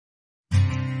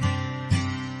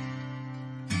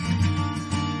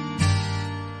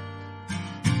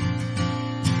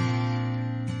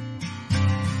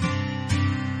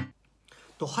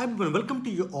So hi everyone, welcome to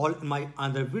you all in my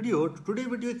another video. Today's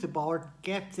video is about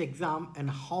KAPS exam and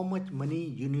how much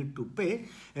money you need to pay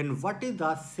and what is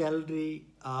the salary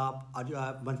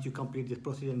once you complete this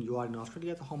process and you are in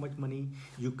Australia. So how much money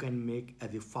you can make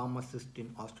as a pharmacist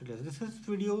in Australia. So this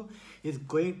video is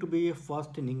going to be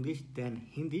first in English then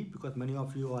Hindi because many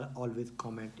of you are always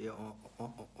comment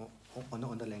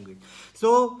on the language.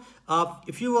 So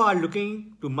if you are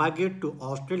looking to migrate to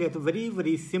Australia, it's a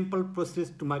very simple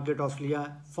process to migrate to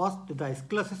Australia. First, the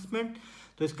skill assessment.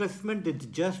 So skill assessment is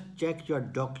just check your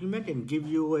document and give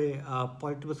you a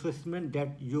positive assessment that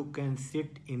you can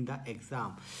sit in the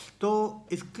exam. So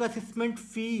skill assessment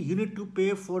fee you need to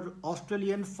pay for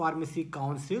Australian Pharmacy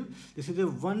Council. This is a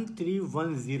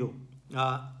 1310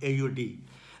 AUD.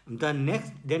 Then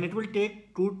it will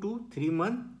take 2 to 3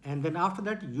 months, and then after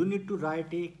that you need to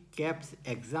write a KAPS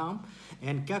exam,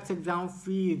 and KAPS exam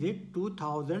fee is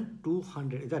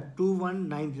 2,200. Is that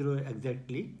 2190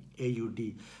 exactly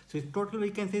AUD. So it's total we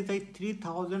can say it's like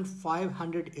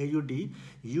 3,500 AUD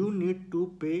you need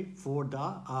to pay for the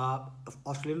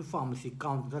Australian Pharmacy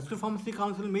Council. The Australian Pharmacy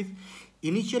Council means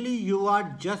initially you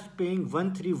are just paying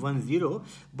 1310,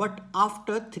 but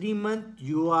after 3 months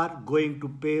you are going to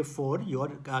pay for your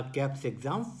KAPS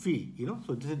exam fee.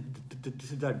 So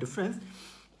this is the difference.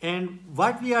 And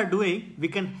what we are doing, we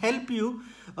can help you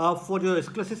for your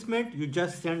skill assessment. You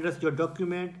just send us your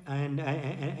document,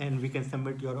 and we can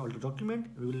submit your all the document.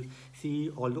 We will see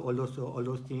all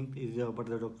those things is what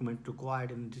the document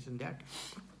required and this and that.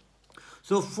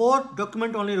 So 4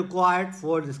 documents only required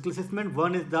for the skill assessment.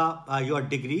 One is the your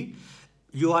degree.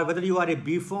 Whether you are a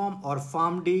B Pharm or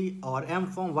PharmD or M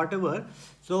Pharm, whatever.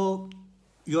 So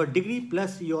your degree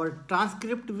plus your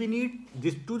transcript we need.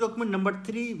 These 2 documents. Number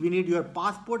 3 we need your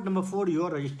passport. Number 4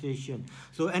 your registration.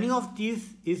 So any of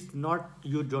these is not,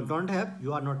 you don't have,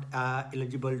 you are not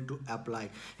eligible to apply.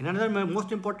 And another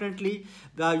most importantly,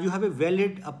 you have a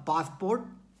valid passport,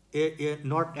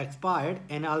 not expired,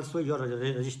 and also your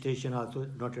registration also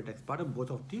not yet expired. Both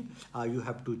of these you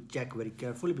have to check very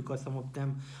carefully because some of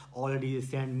them already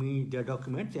sent me their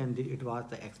documents and it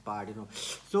was expired.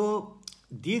 So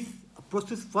this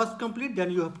process first complete,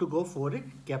 then you have to go for a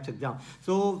KAPS exam.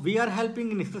 So we are helping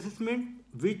in assessment.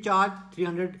 We charge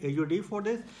 300 AUD for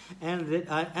this, and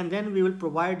then we will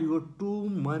provide you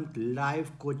 2-month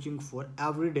live coaching for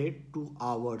every day 2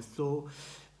 hours. So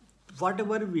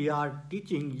whatever we are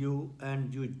teaching you,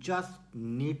 and you just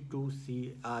need to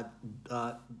see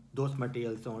those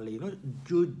materials only.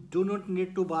 You do not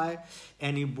need to buy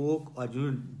any book, or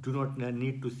you do not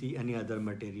need to see any other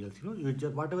materials. You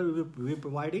just whatever we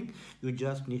providing, you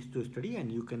just need to study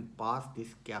and you can pass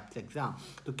this KAPS exam.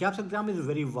 So KAPS exam is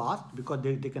very vast because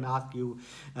they can ask you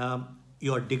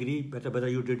your degree, whether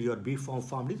you did your B Pharm,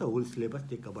 PharmD, the whole syllabus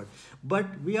they covered. But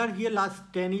we are here last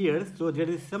 10 years, so there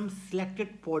is some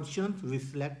selected portions we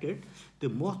selected. The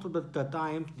most of the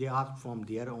times they ask from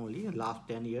there only last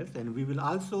 10 years, and we will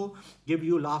also give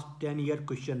you last 10-year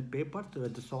question papers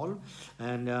to solve,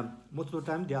 and most of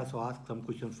the time they also ask some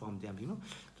questions from them.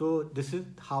 So this is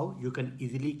how you can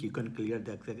clear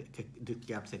the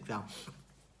KAPS exam.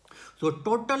 So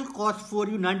total cost for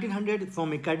you 1,900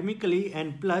 from academically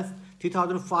and plus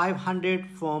 3,500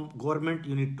 from government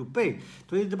you need to pay.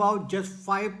 So it's about just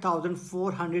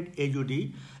 5,400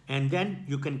 AUD, and then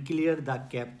you can clear the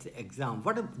KAPS exam.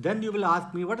 Then you will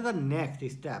ask me what is the next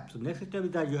step. So next step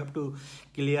is that you have to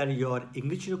clear your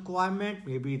English requirement,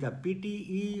 maybe the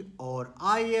PTE or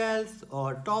IELTS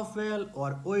or TOEFL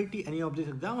or OET. Any of this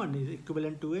exam and is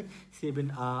equivalent to a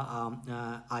 7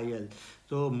 IELTS.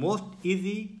 So most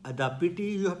easy the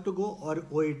PTE you have to go, or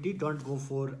OET. Don't go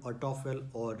for a TOEFL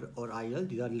or IELTS.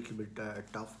 These are a little bit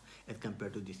tough as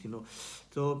compared to this.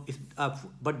 So it's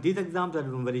but these exams are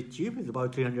very cheap. It's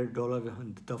about $300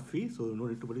 the fee, so no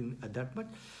need to put in that much.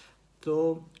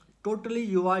 So totally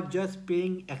you are just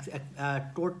paying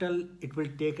total. It will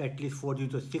take at least 4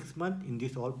 to 6 months in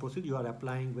this all process. You are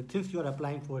applying with, since you are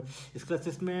applying for skill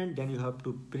assessment, then you have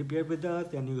to prepare with us,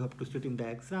 then you have to sit in the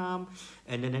exam,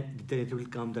 and then it will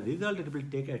come the result. It will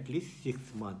take at least 6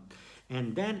 months.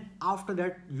 And then after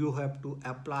that you have to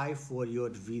apply for your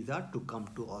visa to come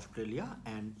to Australia,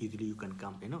 and easily you can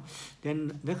come.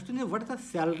 Then next thing is, what is the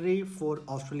salary for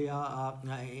Australia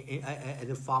as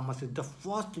a pharmacist? The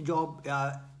first job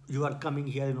you are coming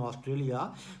here in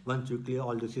Australia, once you clear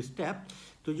all these steps,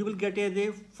 so you will get as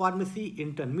a pharmacy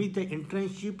intern. Means the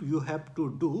internship you have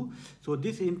to do. So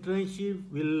this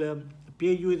internship will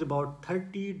पे you is about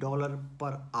 $30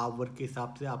 per hour के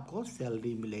हिसाब से आपको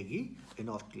salary मिलेगी in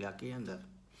Australia के अंदर.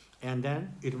 and then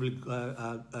it will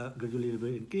gradually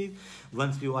will increase.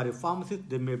 Once you are a pharmacist,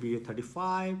 there may be a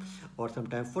 35 or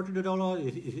sometimes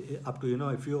 $42 up to,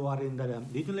 if you are in the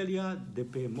regional area, they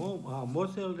pay more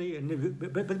salary, and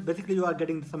basically you are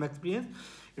getting some experience.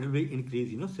 It will be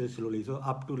increased, so slowly, so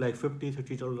up to like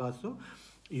 $50-$60 also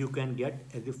you can get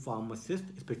as a pharmacist,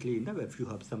 especially if you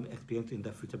have some experience in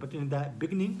the future. But in the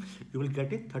beginning, you will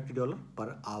get it $30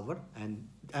 per hour,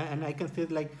 and I can say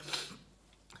like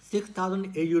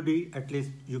 6,000 AUD at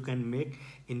least you can make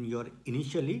in your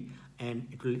initially, and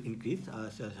it will increase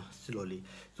slowly.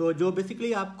 So जो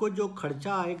basically आपको जो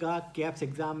खर्चा आएगा caps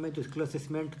exam में, तो skill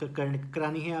assessment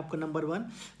करानी है आपको नंबर 1,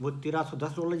 वो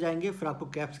 $1,310 जाएंगे। फिर आपको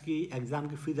कैप्स की एग्जाम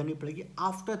की फीस देनी पड़ेगी।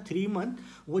 आफ्टर 3 मंथ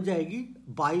वो जाएगी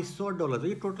 $2,200। तो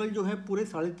ये टोटल जो है पूरे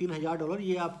 $3,500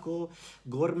 ये आपको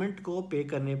गवर्नमेंट को पे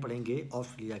करने पड़ेंगे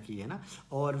ऑस्ट्रेलिया की, है ना।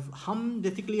 और हम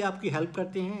बेसिकली आपकी हेल्प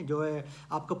करते हैं, जो है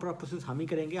आपका पूरा प्रोसेस हम ही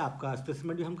करेंगे, आपका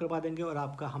असेसमेंट भी हम करवा देंगे, और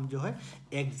आपका हम जो है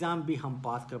एग्ज़ाम भी हम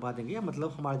पास करवा देंगे।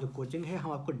 मतलब हमारा जो कोचिंग है,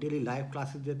 हम आपको डेली लाइव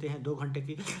क्लासेस देते हैं 2 घंटे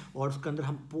की, और उसके अंदर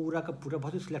हम पूरा का पूरा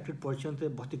बहुत ही सिलेक्टेड पोर्शन से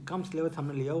बहुत ही कम सिलेबस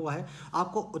हमने लिया हुआ है।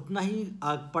 आपको उतना ही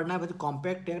पढ़ना है, बहुत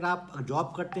कॉम्पैक्ट है। अगर आप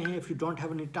जॉब करते हैं, if you don't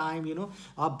have any time,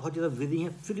 आप बहुत ज़्यादा बिजी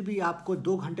हैं, फिर भी आपको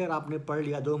 2 घंटे अगर आपने पढ़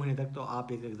लिया 2 महीने तक, तो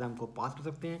आप एक एग्ज़ाम को पास कर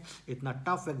सकते हैं। इतना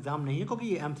टफ एग्ज़ाम नहीं है, क्योंकि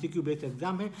ये MCQ बेस्ड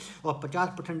एग्ज़ाम है, और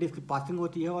 50% इसकी पासिंग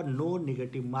होती है, और नो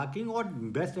नेगेटिव मार्किंग। और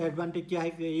बेस्ट एडवांटेज क्या है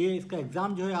कि ये इसका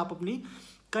एग्ज़ाम जो है आप अपनी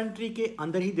कंट्री के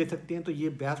अंदर ही दे सकते हैं, तो ये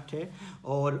बेस्ट है।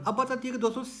 और अब बताती है कि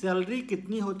दोस्तों सैलरी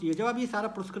कितनी होती है। जब आप ये सारा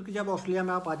प्रोसेस करके जब ऑस्ट्रेलिया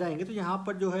में आप आ जाएंगे, तो यहाँ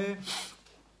पर जो है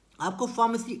आपको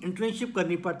फार्मेसी इंटर्नशिप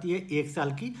करनी पड़ती है 1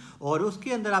 साल की, और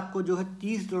उसके अंदर आपको जो है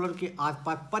 $30 के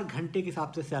आसपास पर घंटे के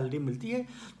हिसाब से सैलरी मिलती है।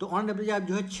 तो ऑन एवरेज आप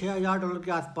जो है $6,000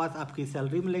 के आसपास आपकी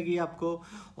सैलरी मिलेगी आपको।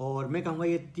 और मैं कहूँगा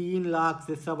ये 3 लाख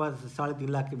से 3.5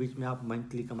 लाख के बीच में आप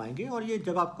मंथली कमाएंगे। और ये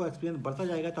जब आपको एक्सपीरियंस बढ़ता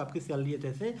जाएगा, तो आपकी सैलरी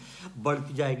जैसे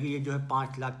बढ़ती जाएगी, ये जो है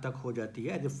 5 लाख तक हो जाती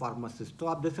है एज ए फार्मासिस्ट। तो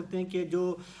आप देख सकते हैं कि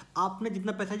जो आपने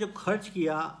जितना पैसा जो खर्च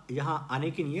किया यहाँ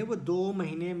आने के लिए, वो 2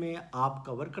 महीने में आप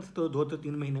कवर कर सकते हो। 2 से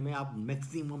 3 महीने में आप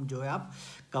मैक्सिमम जो है आप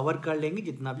कवर कर लेंगे,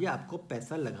 जितना भी आपको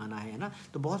पैसा लगाना है ना।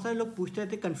 तो बहुत सारे लोग पूछते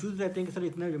रहते हैं, कंफ्यूज रहते हैं कि सर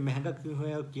इतना महंगा क्यों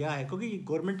है और क्या है, क्योंकि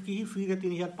गवर्नमेंट की ही फीस है।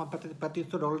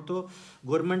 $3,350 तो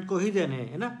गवर्नमेंट को ही देने हैं,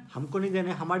 है ना, हमको नहीं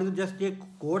देने। हमारी तो जस्ट एक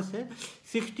कोर्स है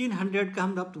 1600 का,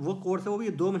 हम वो कोर्स है, वो भी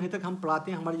 2 महीने तक हम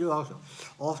पढ़ाते हैं। हमारे जो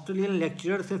ऑस्ट्रेलियन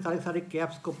लेक्चरर्स हैं, सारे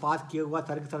कैप्स को पास किए हुआ,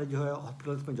 सारे के सारे जो है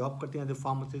हॉस्पिटल्स में जॉब करते हैं, जो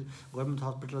फार्मासिस्ट गवर्नमेंट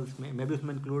हॉस्पिटल्स में, मैं भी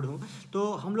उसमें इंक्लूड हूँ।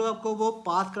 तो हम लोग आपको वो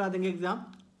पास करा देंगे एग्ज़ाम,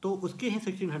 तो उसके हैं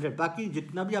 1600। बाकी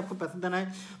जितना भी आपको पैसा देना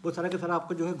है, वो सारा का सारा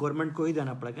आपको जो है गवर्नमेंट को ही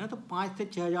देना पड़ेगा ना। तो $5,000 से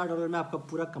 $6,000 में आपका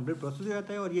पूरा कंप्लीट प्रोसेस हो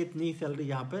जाता है, और ये इतनी सैलरी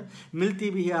यहाँ पर मिलती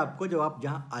भी है आपको। जब आप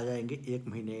जहाँ आ जाएंगे 1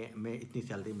 महीने में इतनी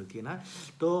सैलरी मिलती है ना।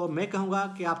 तो मैं कहूँगा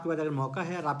कि आपके पास अगर मौका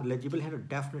है और आप एलिजिबल हैं, तो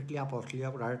डेफिनेटली आप ऑस्ट्रेलिया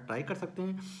को ट्राई कर सकते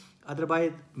हैं।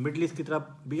 अदरवाइज मिडल ईस्ट की तरफ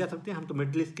भी जा सकते हैं। हम तो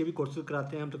मिडल ईस्ट के भी कोर्सेज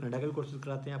कराते हैं, हम तो कनाडा के भी कोर्सेज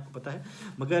कराते हैं, आपको पता है।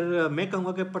 मगर मैं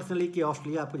कहूँगा कि पर्सनली कि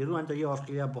ऑस्ट्रेलिया आपको जरूर आना चाहिए।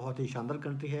 ऑस्ट्रेलिया बहुत ही शानदार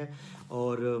कंट्री है,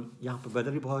 और यहाँ पर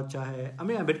वेदर भी बहुत अच्छा है।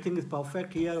 एवरीथिंग इज़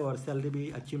परफेक्ट हियर, और सैलरी भी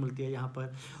अच्छी मिलती है यहाँ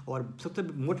पर। और सबसे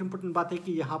मोस्ट इंपॉर्टेंट बात है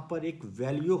कि यहाँ पर एक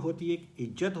वैल्यू होती है, एक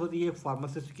इज्जत होती है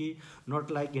फार्मासिस्ट की,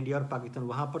 नॉट लाइक इंडिया और पाकिस्तान।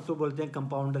 वहाँ पर तो बोलते हैं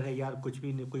कंपाउंडर है यार, कुछ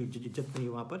भी नहीं, कोई इज्जत नहीं है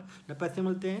वहाँ पर, न पैसे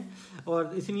मिलते हैं।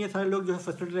 और इसीलिए सारे लोग जो है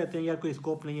फ्रस्ट्रेटेड रहते हैं, यार कोई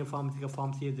स्कोप नहीं है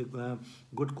फार्मेसी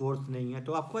गुड कोर्स नहीं है।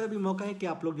 तो आपको अभी मौका है कि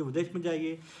आप लोग जो विदेश में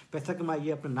जाइए, पैसा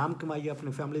कमाइए, अपना नाम कमाइए,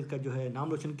 अपने फैमिली का जो है नाम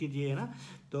रोशन कीजिए, है ना।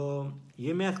 तो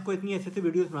ये मैं आपको इतनी ऐसे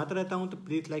वीडियोस बनाता रहता हूँ। तो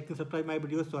please like and subscribe my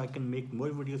videos, so I can make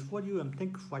more videos for you, and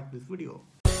thank you for this video.